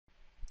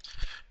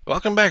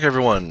Welcome back,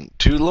 everyone,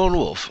 to Lone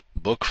Wolf,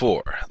 Book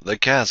 4, The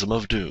Chasm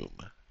of Doom.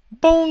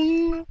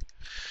 Bong!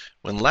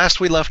 When last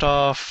we left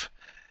off,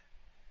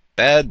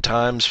 bad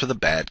times for the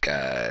bad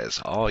guys.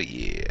 Oh,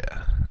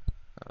 yeah.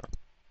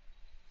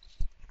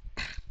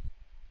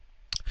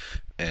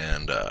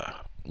 And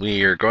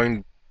we are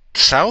going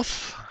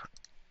south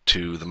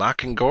to the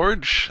Makin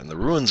Gorge and the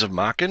ruins of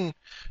Makin,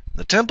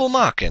 the Temple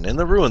Makin and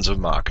the ruins of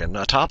Makin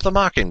atop the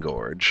Makin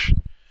Gorge.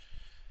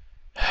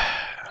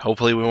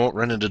 Hopefully we won't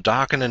run into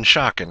Dockin and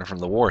Shockin from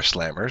the War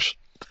Slammers.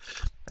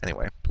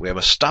 Anyway, we have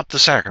a Stop the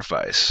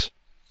Sacrifice.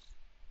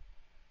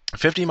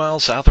 50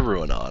 miles south of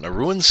Ruinon, a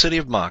ruined city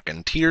of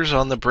Makin teeters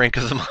on the brink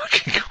of the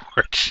Makin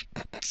Gorge.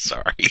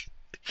 Sorry.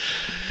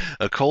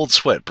 A cold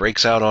sweat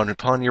breaks out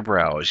upon your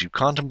brow as you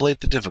contemplate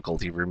the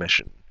difficulty of your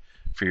mission,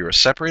 for you are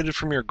separated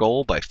from your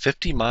goal by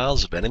 50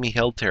 miles of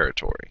enemy-held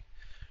territory.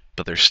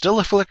 But there's still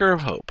a flicker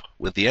of hope.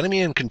 With the enemy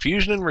in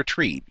confusion and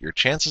retreat, your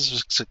chances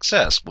of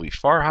success will be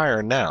far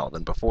higher now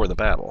than before the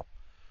battle.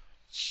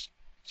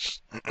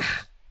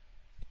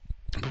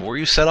 Before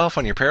you set off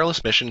on your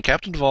perilous mission,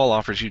 Captain Duvall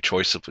offers you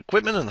choice of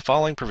equipment and the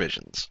following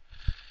provisions.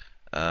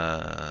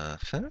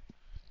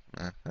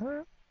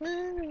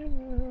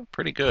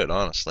 Pretty good,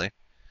 honestly.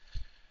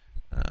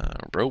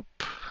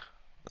 Rope.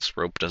 This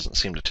rope doesn't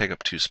seem to take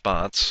up 2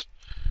 spots.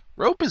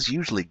 Rope is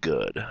usually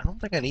good. I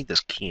don't think I need this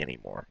key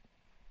anymore.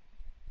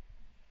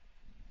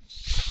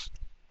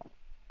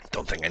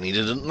 Don't think I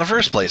needed it in the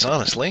first place,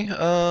 honestly.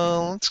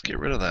 Let's get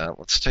rid of that.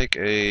 Let's take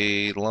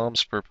a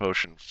Lomspur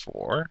Potion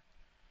 4.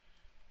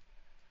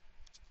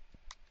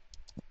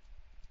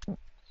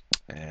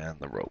 And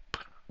the rope.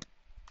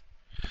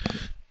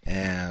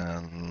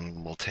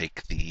 And we'll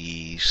take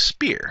the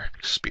spear.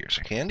 Spears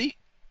are handy.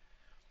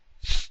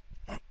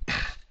 We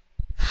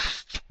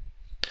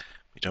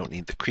don't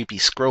need the creepy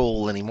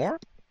scroll anymore.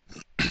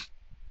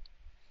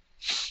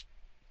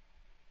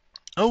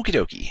 Okie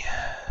dokie.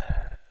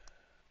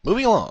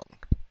 Moving along.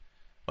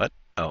 What?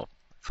 Oh,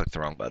 clicked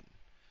the wrong button.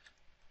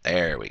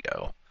 There we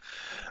go.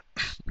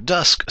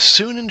 Dusk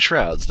soon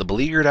enshrouds the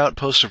beleaguered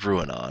outpost of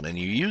Ruinon, and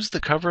you use the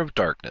cover of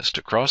darkness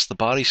to cross the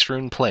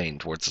body-strewn plain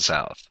towards the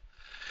south.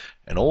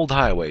 An old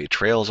highway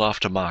trails off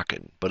to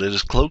Makin, but it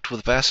is cloaked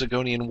with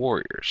Vasigonian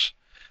warriors.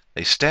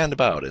 They stand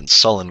about in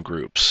sullen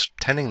groups,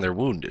 tending their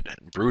wounded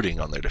and brooding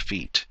on their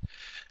defeat.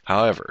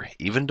 However,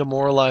 even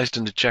demoralized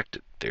and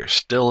dejected, they are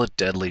still a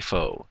deadly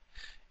foe.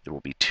 It will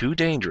be too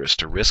dangerous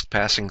to risk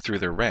passing through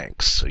their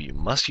ranks, so you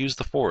must use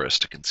the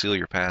forest to conceal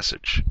your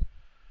passage.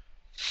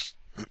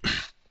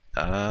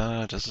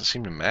 Doesn't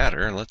seem to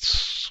matter.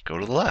 Let's go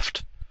to the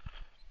left.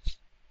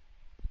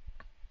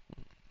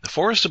 The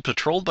forest is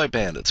patrolled by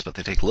bandits, but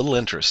they take little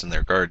interest in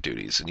their guard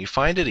duties, and you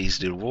find it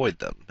easy to avoid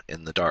them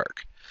in the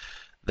dark.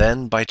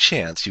 Then, by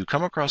chance, you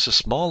come across a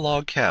small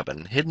log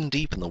cabin hidden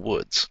deep in the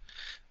woods.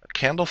 A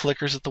candle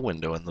flickers at the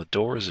window, and the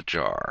door is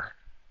ajar.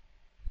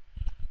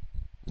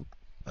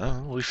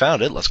 Oh, we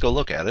found it. Let's go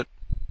look at it.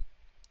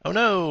 Oh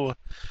no!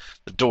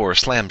 The door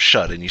slams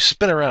shut, and you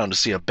spin around to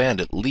see a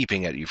bandit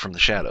leaping at you from the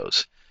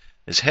shadows.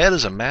 His head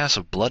is a mass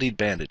of bloodied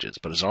bandages,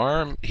 but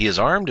he is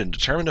armed and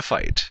determined to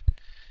fight.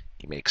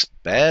 He makes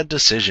bad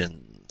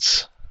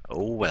decisions.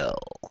 Oh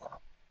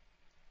well.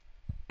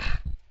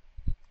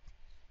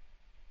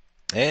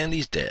 And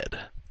he's dead.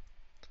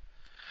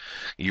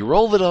 You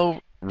roll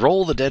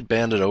the dead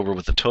bandit over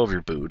with the toe of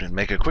your boot and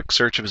make a quick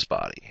search of his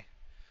body.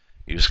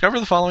 You discover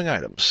the following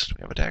items. Do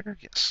we have a dagger?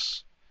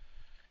 Yes.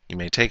 You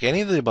may take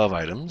any of the above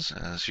items.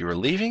 As you are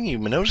leaving, you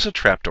notice a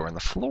trapdoor in the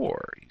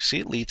floor. You see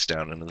it leads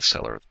down into the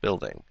cellar of the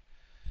building.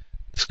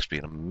 This could be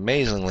an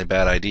amazingly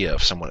bad idea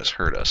if someone has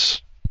hurt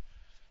us.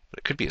 But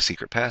it could be a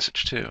secret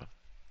passage, too.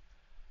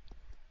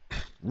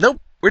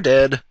 Nope, we're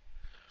dead.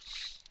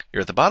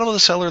 You're at the bottom of the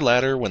cellar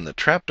ladder when the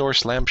trapdoor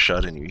slams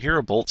shut and you hear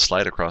a bolt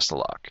slide across the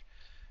lock.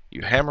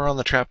 You hammer on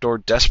the trapdoor,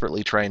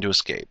 desperately trying to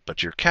escape,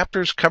 but your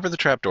captors cover the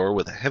trapdoor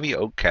with a heavy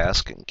oak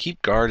cask and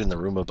keep guard in the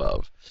room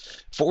above.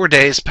 4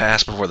 days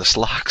pass before the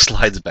lock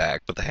slides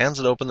back, but the hands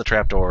that open the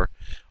trapdoor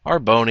are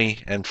bony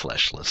and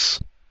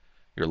fleshless.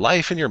 Your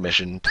life and your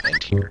mission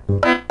end here.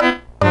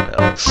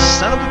 Well,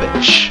 son of a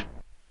bitch.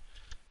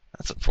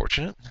 That's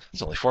unfortunate.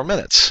 It's only 4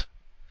 minutes.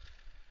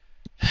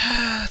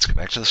 Let's go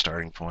back to the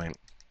starting point.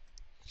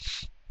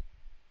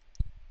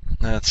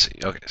 Let's see.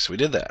 Okay, so we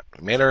did that.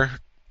 We made our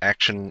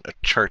action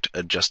chart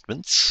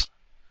adjustments.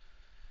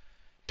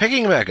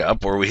 Picking back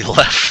up where we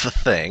left the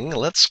thing,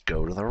 let's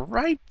go to the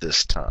right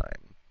this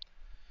time.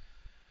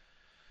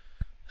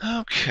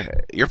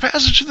 Okay, your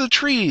passage through the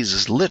trees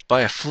is lit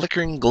by a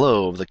flickering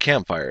glow of the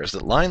campfires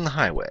that line the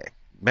highway.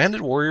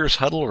 Bandit warriors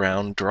huddle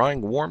around, drawing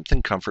warmth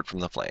and comfort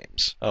from the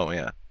flames. Oh,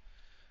 yeah.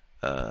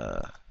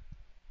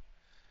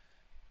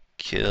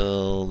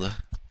 Killed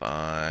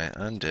by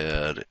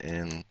undead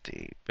in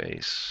the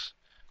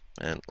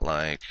basement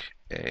like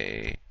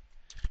a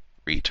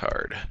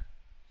retard.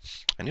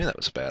 I knew that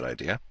was a bad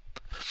idea.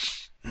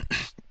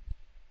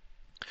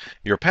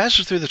 Your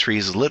passage through the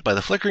trees is lit by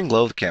the flickering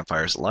glow of the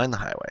campfires that line the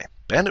highway.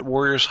 Bandit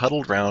warriors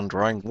huddled round,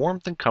 drawing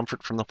warmth and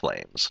comfort from the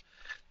flames.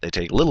 They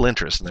take little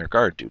interest in their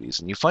guard duties,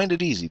 and you find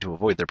it easy to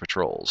avoid their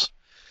patrols.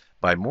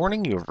 By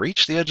morning, you have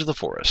reached the edge of the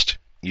forest.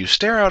 You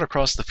stare out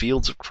across the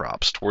fields of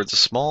crops towards a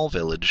small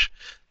village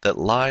that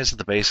lies at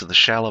the base of the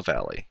shallow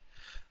valley.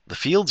 The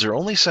fields are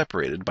only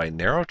separated by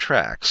narrow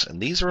tracks,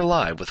 and these are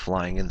alive with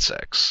flying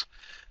insects,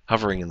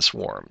 hovering in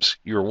swarms.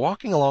 You are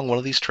walking along one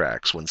of these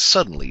tracks when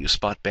suddenly you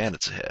spot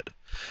bandits ahead.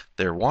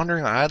 They are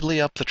wandering idly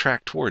up the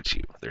track towards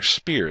you, their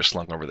spears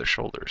slung over their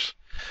shoulders.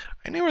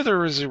 I knew there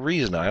was a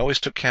reason I always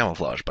took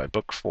camouflage by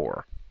book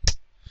 4.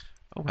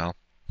 Oh well.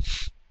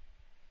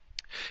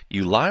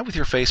 You lie with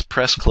your face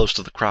pressed close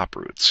to the crop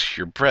roots,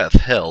 your breath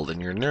held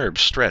and your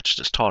nerves stretched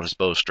as taut as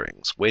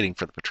bowstrings, waiting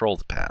for the patrol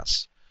to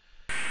pass.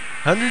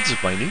 Hundreds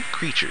of minute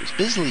creatures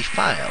busily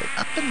file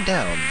up and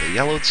down the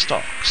yellowed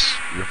stalks.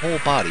 Your whole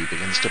body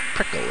begins to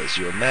prickle as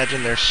you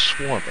imagine they're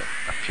swarming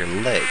up your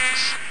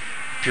legs,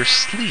 up your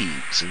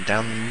sleeves, and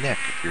down the neck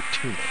of your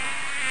tunic.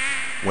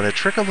 When a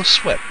trickle of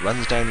sweat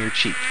runs down your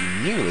cheek, you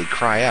nearly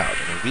cry out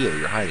and reveal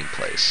your hiding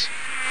place.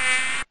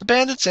 The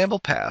bandits amble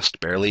past,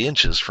 barely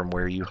inches from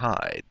where you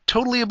hide,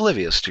 totally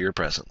oblivious to your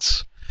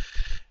presence.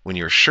 When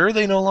you're sure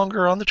they no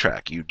longer are on the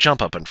track, you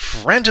jump up and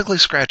frantically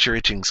scratch your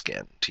itching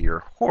skin. To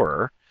your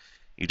horror,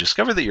 you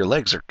discover that your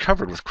legs are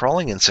covered with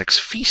crawling insects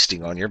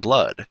feasting on your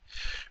blood.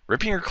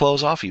 Ripping your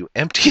clothes off, you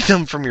empty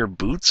them from your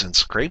boots and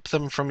scrape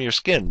them from your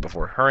skin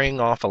before hurrying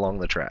off along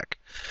the track.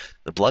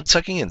 The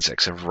blood-sucking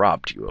insects have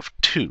robbed you of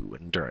 2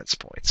 endurance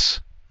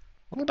points.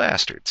 Little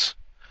bastards.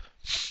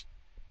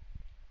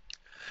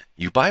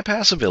 You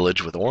bypass a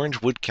village with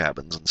orange wood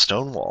cabins and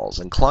stone walls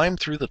and climb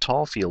through the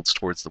tall fields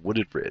towards the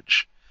wooded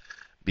ridge.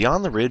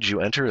 Beyond the ridge,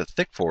 you enter a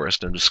thick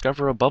forest and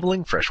discover a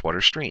bubbling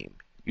freshwater stream.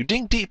 You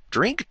drink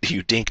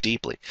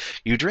deeply.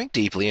 You drink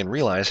deeply and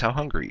realize how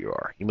hungry you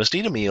are. You must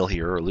eat a meal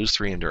here or lose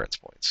 3 endurance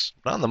points.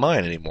 Not in the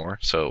mine anymore,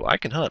 so I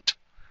can hunt.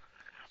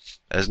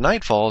 As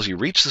night falls, you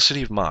reach the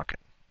city of Machen.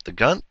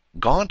 The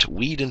gaunt,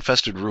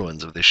 weed-infested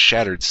ruins of this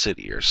shattered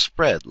city are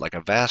spread like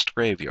a vast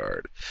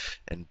graveyard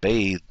and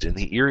bathed in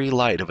the eerie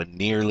light of a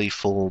nearly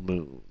full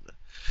moon.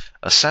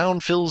 A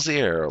sound fills the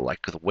air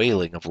like the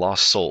wailing of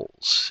lost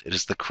souls. It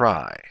is the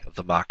cry of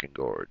the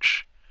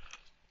Machengorge.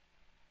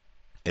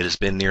 It has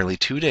been nearly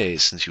 2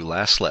 days since you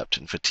last slept,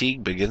 and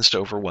fatigue begins to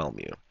overwhelm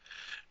you.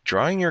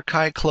 Drawing your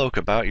Kai cloak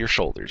about your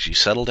shoulders, you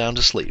settle down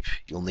to sleep.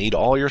 You'll need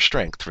all your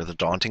strength for the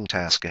daunting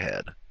task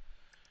ahead.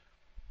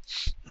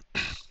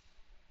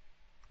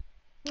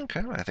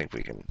 Okay, I think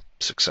we can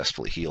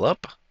successfully heal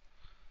up.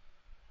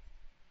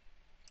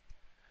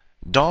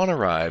 Dawn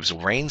arrives,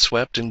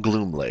 rain-swept and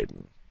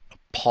gloom-laden. A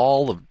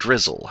pall of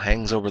drizzle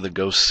hangs over the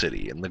ghost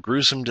city, and the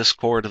gruesome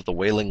discord of the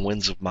wailing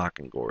winds of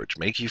Machengorge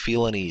make you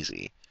feel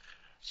uneasy.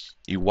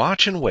 You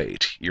watch and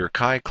wait, your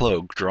Kai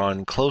cloak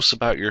drawn close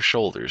about your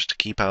shoulders to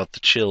keep out the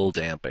chill,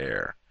 damp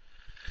air.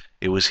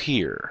 It was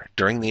here,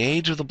 during the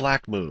age of the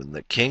Black Moon,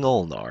 that King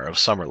Ulnar of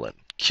Summerlin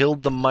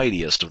killed the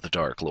mightiest of the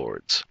Dark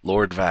Lords,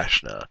 Lord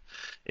Vashna,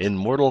 in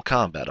mortal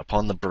combat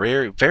upon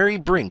the very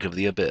brink of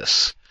the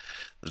abyss.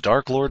 The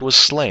Dark Lord was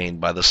slain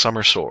by the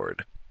Summer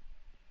Sword.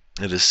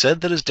 It is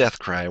said that his death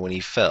cry when he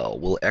fell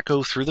will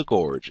echo through the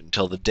gorge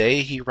until the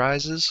day he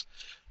rises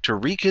to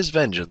wreak his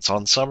vengeance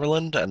on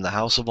Summerland and the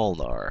House of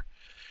Ulnar.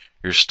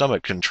 Your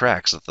stomach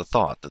contracts at the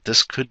thought that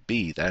this could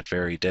be that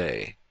very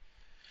day.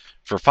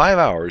 For 5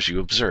 hours you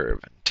observe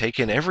and take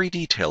in every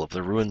detail of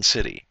the ruined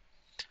city.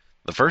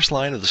 The first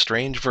line of the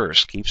strange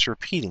verse keeps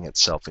repeating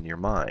itself in your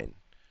mind.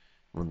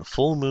 When the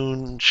full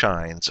moon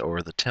shines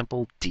o'er the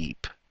temple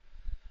deep.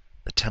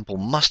 The temple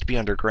must be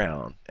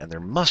underground, and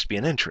there must be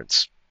an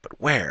entrance. But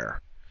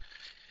where?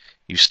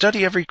 You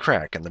study every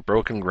crack in the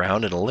broken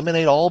ground and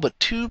eliminate all but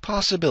 2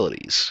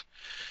 possibilities.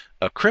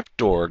 A crypt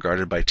door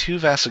guarded by 2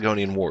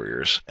 Vasagonian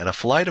warriors, and a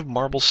flight of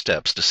marble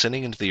steps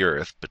descending into the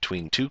earth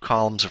between 2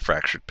 columns of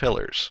fractured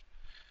pillars.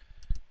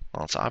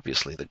 Well, it's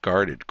obviously the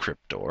guarded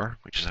crypt door.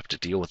 We just have to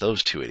deal with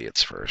those 2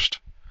 idiots first.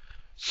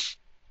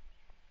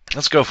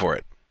 Let's go for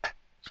it.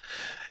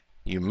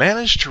 You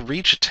manage to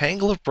reach a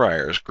tangle of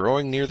briars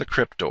growing near the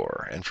crypt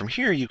door, and from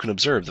here you can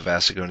observe the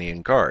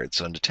Vasagonian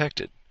guards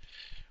undetected.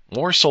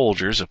 More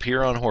soldiers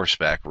appear on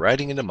horseback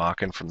riding into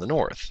Machen from the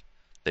north.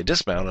 They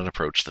dismount and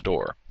approach the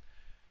door.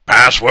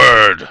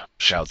 "Password!"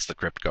 shouts the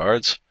crypt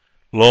guards.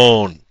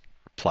 "Loan,"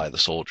 reply the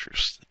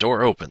soldiers. The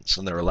door opens,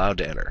 and they're allowed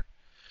to enter.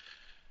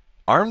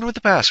 Armed with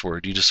the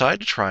password, you decide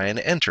to try and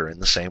enter in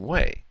the same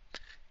way.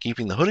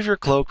 Keeping the hood of your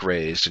cloak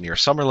raised and your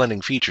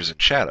summer-lending features in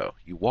shadow,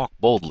 you walk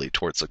boldly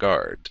towards the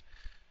guard.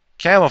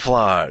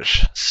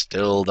 Camouflage!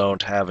 Still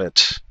don't have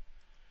it.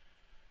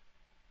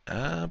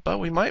 But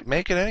we might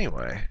make it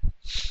anyway.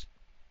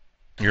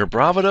 Your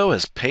bravado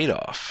has paid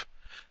off.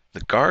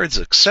 The guards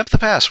accept the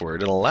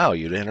password and allow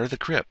you to enter the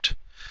crypt.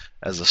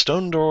 As the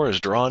stone door is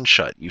drawn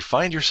shut, you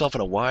find yourself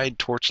in a wide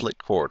torchlit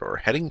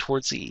corridor heading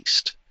towards the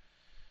east.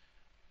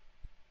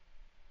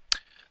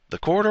 The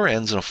corridor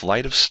ends in a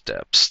flight of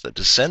steps that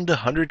descend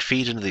 100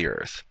 feet into the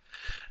earth.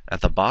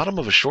 At the bottom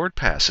of a short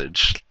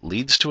passage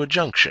leads to a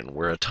junction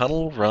where a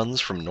tunnel runs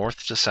from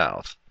north to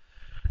south.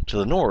 To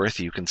the north,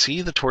 you can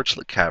see the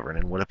torchlit cavern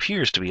and what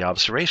appears to be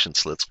observation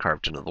slits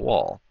carved into the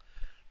wall.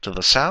 To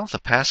the south, a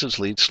passage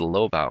leads to the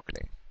low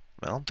balcony.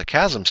 Well, the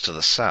chasm's to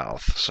the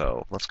south,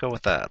 so let's go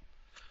with that.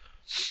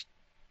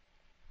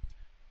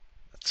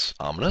 That's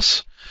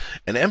ominous.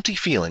 An empty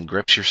feeling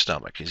grips your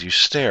stomach as you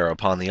stare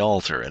upon the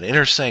altar and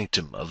inner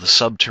sanctum of the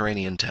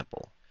subterranean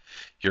temple.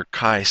 Your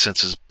Kai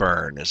senses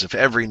burn as if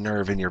every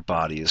nerve in your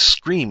body is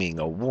screaming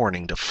a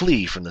warning to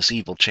flee from this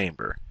evil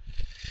chamber.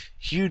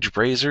 Huge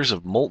braziers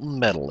of molten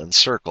metal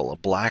encircle a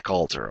black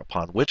altar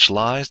upon which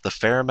lies the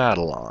fair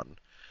Madelon,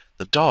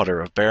 the daughter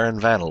of Baron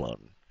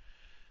Vanelon.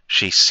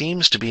 She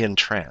seems to be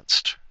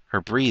entranced. Her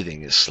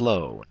breathing is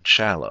slow and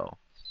shallow.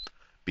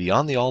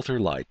 Beyond the altar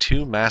lie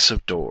two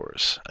massive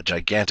doors, a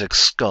gigantic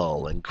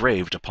skull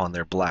engraved upon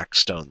their black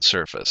stone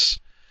surface.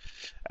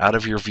 Out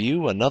of your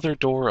view, another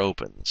door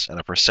opens, and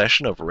a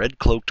procession of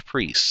red-cloaked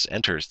priests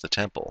enters the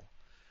temple.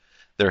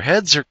 Their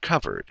heads are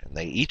covered, and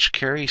they each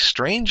carry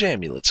strange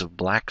amulets of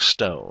black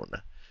stone.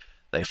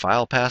 They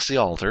file past the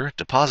altar,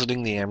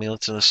 depositing the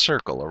amulets in a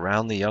circle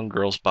around the young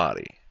girl's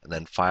body, and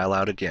then file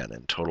out again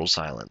in total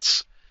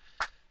silence.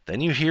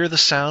 Then you hear the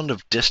sound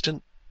of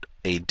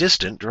a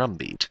distant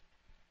drumbeat.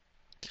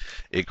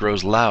 It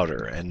grows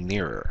louder and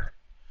nearer.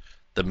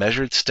 The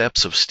measured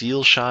steps of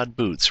steel-shod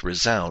boots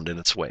resound in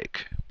its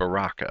wake.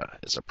 Baraka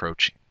is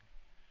approaching.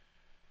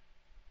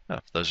 Oh,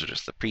 those are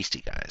just the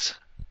priesty guys.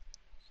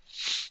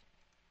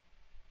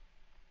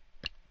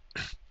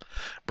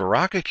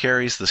 Baraka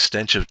carries the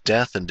stench of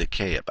death and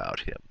decay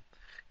about him.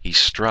 He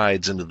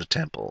strides into the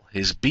temple,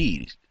 his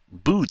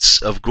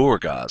boots of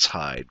Gorgaz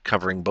hide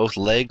covering both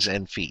legs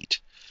and feet,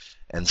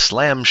 and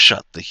slams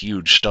shut the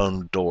huge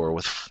stone door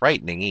with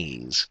frightening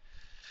ease.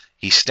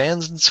 He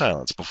stands in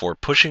silence before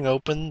pushing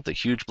open the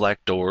huge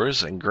black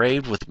doors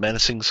engraved with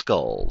menacing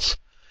skulls.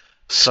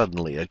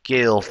 Suddenly, a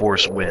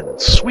gale-force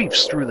wind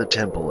sweeps through the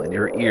temple, and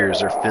your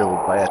ears are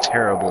filled by a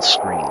terrible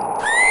scream.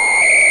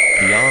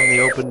 Beyond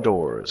the open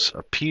doors,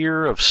 a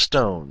pier of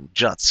stone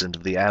juts into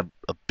the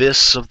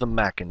abyss of the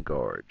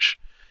Mackengorge.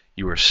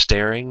 You are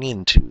staring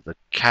into the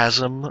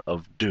Chasm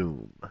of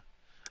Doom.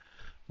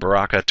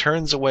 Baraka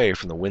turns away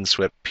from the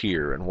windswept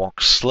pier and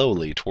walks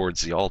slowly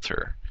towards the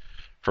altar.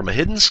 From a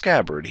hidden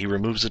scabbard, he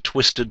removes a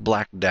twisted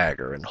black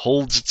dagger and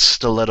holds its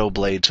stiletto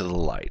blade to the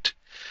light.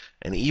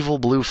 An evil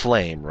blue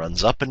flame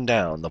runs up and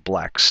down the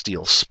black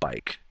steel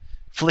spike,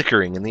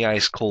 flickering in the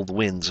ice-cold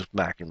winds of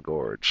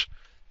Mackengorge.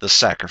 The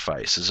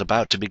sacrifice is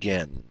about to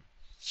begin.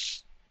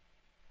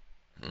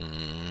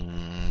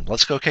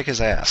 Let's go kick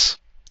his ass.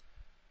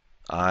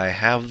 I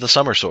have the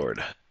summer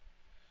sword.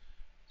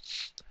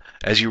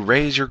 As you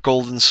raise your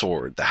golden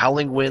sword, the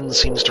howling wind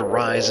seems to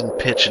rise in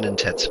pitch and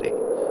intensity.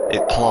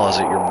 It claws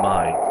at your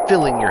mind,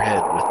 filling your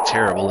head with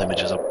terrible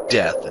images of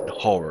death and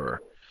horror.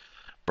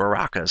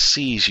 Baraka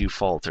sees you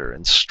falter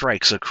and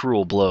strikes a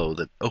cruel blow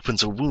that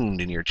opens a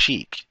wound in your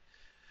cheek.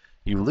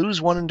 You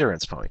lose one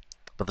endurance point,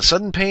 but the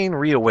sudden pain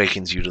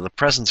reawakens you to the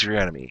presence of your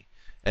enemy,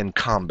 and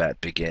combat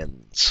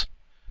begins.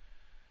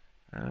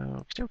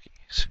 Okie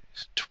dokie.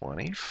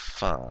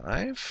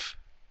 25.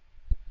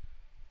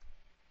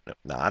 No,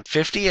 not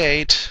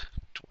 58.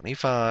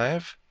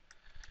 25.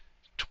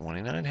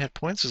 29 hit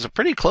points is a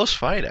pretty close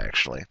fight,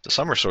 actually. The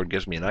summer sword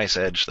gives me a nice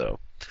edge, though.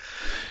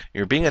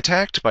 You're being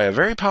attacked by a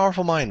very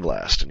powerful mind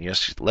blast, and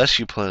unless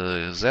you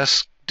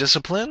possess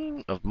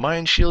discipline of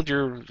mind shield,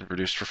 you're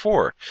reduced for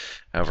 4.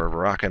 However,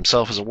 Baraka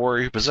himself is a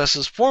warrior who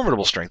possesses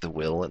formidable strength of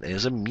will and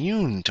is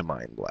immune to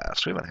mind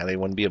blast. We haven't had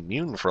anyone be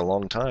immune for a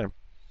long time.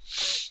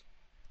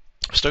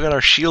 Still got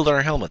our shield on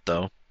our helmet,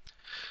 though.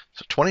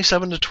 So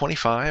 27 to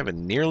 25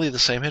 and nearly the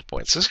same hit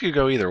points. This could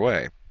go either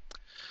way.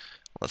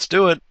 Let's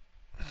do it.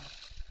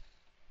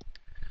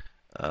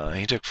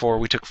 He took 4,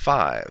 we took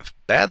 5.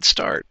 Bad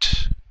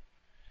start.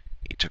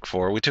 He took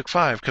 4, we took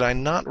 5. Could I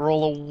not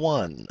roll a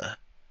 1?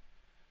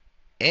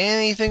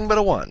 Anything but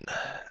a 1.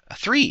 A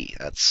 3.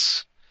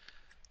 That's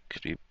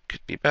could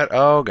be better.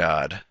 Oh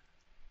god.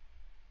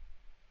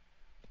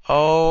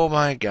 Oh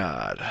my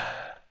god.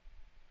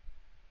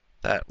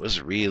 That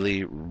was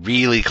really,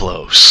 really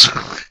close.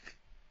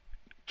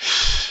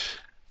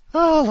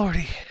 Oh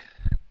lordy.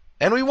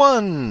 And we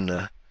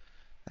won.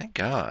 Thank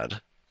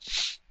God.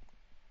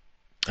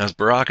 As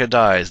Baraka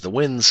dies, the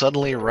wind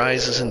suddenly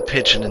rises in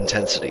pitch and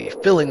intensity,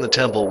 filling the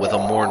temple with a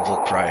mournful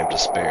cry of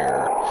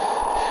despair.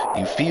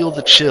 You feel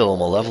the chill,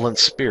 malevolent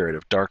spirit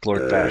of Dark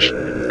Lord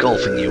Vashna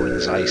engulfing you in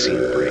his icy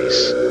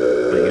embrace,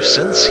 but you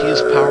sense he is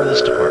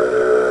powerless to harm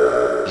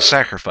you. The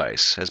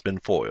sacrifice has been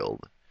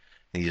foiled,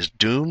 and he is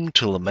doomed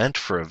to lament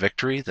for a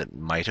victory that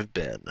might have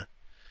been.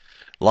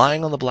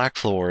 Lying on the black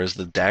floor is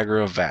the dagger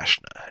of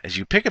Vashna. As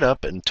you pick it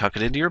up and tuck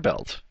it into your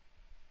belt,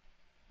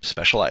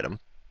 special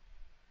item,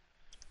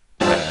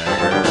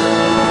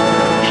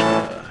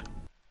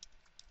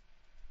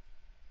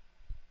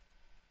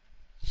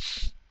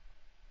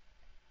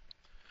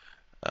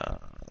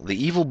 the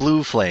evil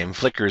blue flame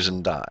flickers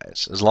and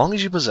dies. As long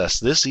as you possess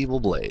this evil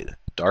blade,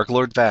 Dark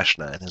Lord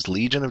Vashna and his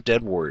legion of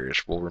dead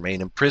warriors will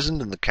remain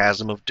imprisoned in the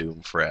Chasm of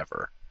Doom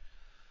forever.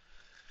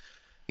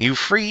 You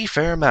free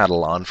fair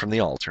Madelon from the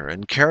altar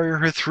and carry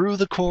her through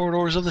the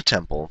corridors of the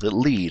temple that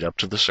lead up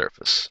to the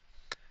surface.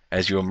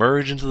 As you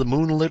emerge into the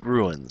moonlit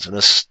ruins, an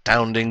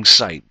astounding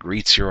sight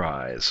greets your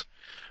eyes.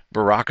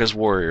 Baraka's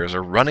warriors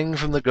are running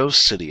from the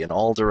ghost city in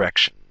all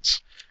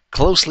directions,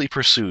 closely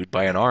pursued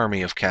by an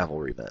army of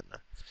cavalrymen.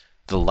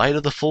 The light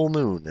of the full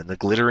moon and the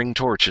glittering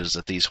torches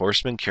that these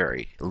horsemen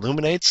carry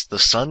illuminates the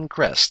sun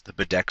crest that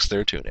bedecks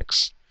their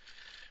tunics.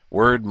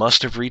 Word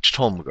must have reached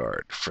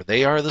Holmgard, for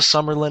they are the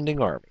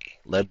Summerlending army,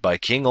 led by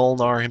King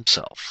Olnar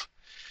himself.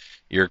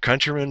 Your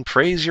countrymen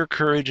praise your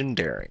courage and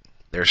daring,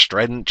 their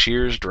strident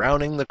cheers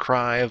drowning the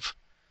cry of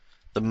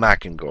the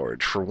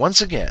Mackengorge, for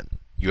once again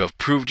you have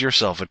proved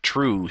yourself a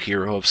true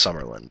hero of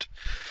Summerland.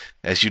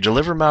 As you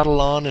deliver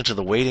Madelon into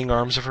the waiting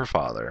arms of her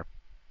father,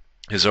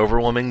 his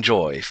overwhelming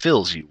joy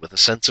fills you with a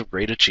sense of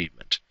great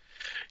achievement.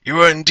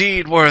 You are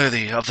indeed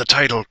worthy of the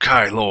title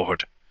Kai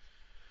Lord.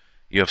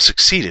 You have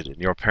succeeded in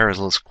your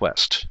perilous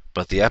quest,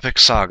 but the epic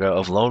saga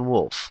of Lone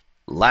Wolf,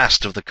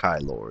 last of the Kai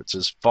Lords,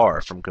 is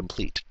far from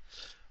complete.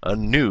 A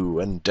new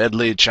and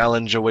deadly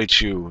challenge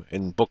awaits you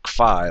in Book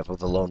 5 of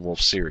the Lone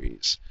Wolf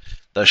series,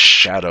 The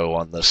Shadow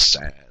on the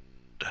Sand.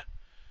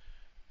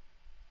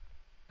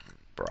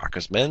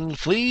 Baraka's men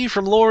flee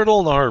from Lord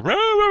Olnar.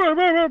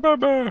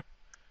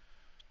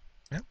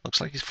 Yeah, looks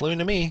like he's fleeing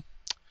to me.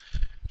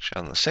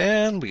 Shadow on the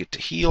Sand, we get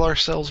to heal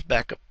ourselves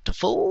back up to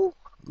full.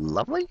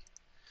 Lovely.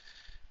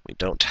 We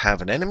don't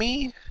have an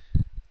enemy.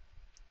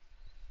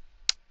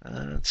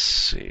 Let's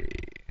see.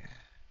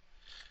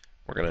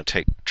 We're going to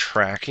take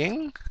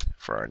tracking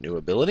for our new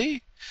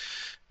ability.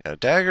 Got a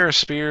dagger, a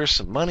spear,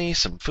 some money,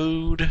 some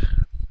food. Going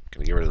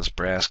to get rid of this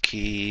brass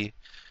key.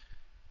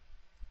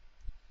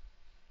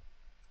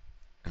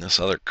 And this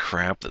other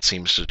crap that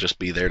seems to just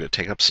be there to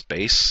take up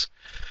space.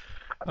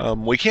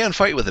 We can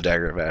fight with the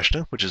Dagger of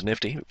Ashna, which is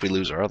nifty if we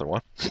lose our other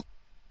one.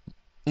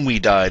 We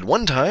died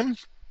one time.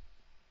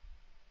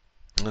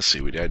 Let's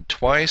see, we died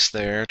twice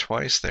there,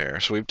 twice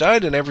there. So we've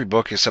died in every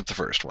book except the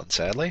first one,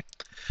 sadly.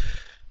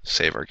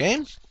 Save our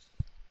game.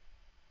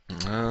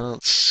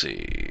 Let's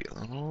see.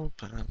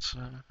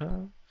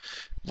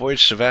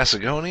 Voyage to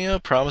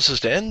Vasagonia promises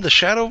to end the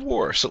shadow of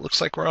war, so it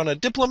looks like we're on a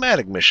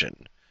diplomatic mission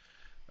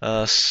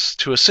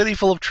to a city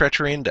full of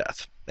treachery and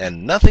death.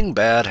 And nothing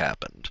bad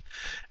happened.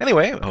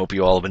 Anyway, I hope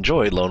you all have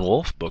enjoyed Lone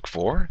Wolf, Book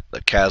 4,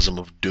 The Chasm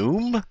of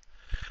Doom.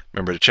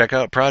 Remember to check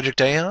out Project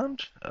Aeon.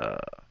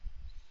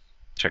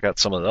 Check out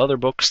some of the other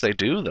books they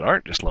do that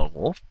aren't just Lone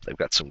Wolf. They've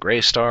got some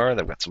Greystar.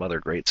 They've got some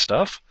other great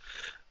stuff.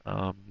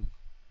 I'm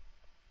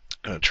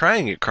going to try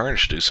and get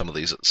Carnage to do some of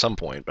these at some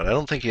point, but I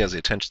don't think he has the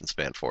attention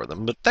span for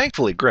them. But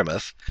thankfully,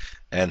 Grimmeth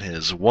and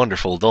his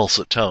wonderful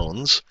dulcet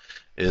tones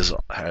is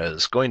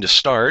going to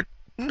start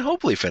and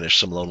hopefully finish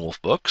some Lone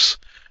Wolf books,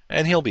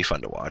 and he'll be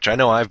fun to watch. I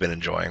know I've been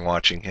enjoying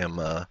watching him.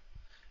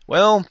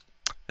 Well,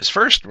 his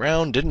first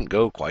round didn't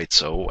go quite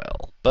so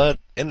well, but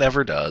it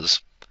never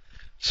does.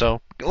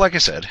 So, like I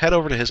said, head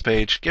over to his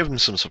page, give him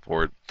some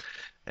support,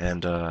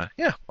 and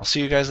yeah, I'll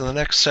see you guys in the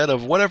next set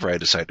of whatever I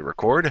decide to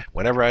record,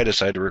 whenever I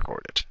decide to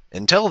record it.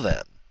 Until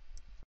then.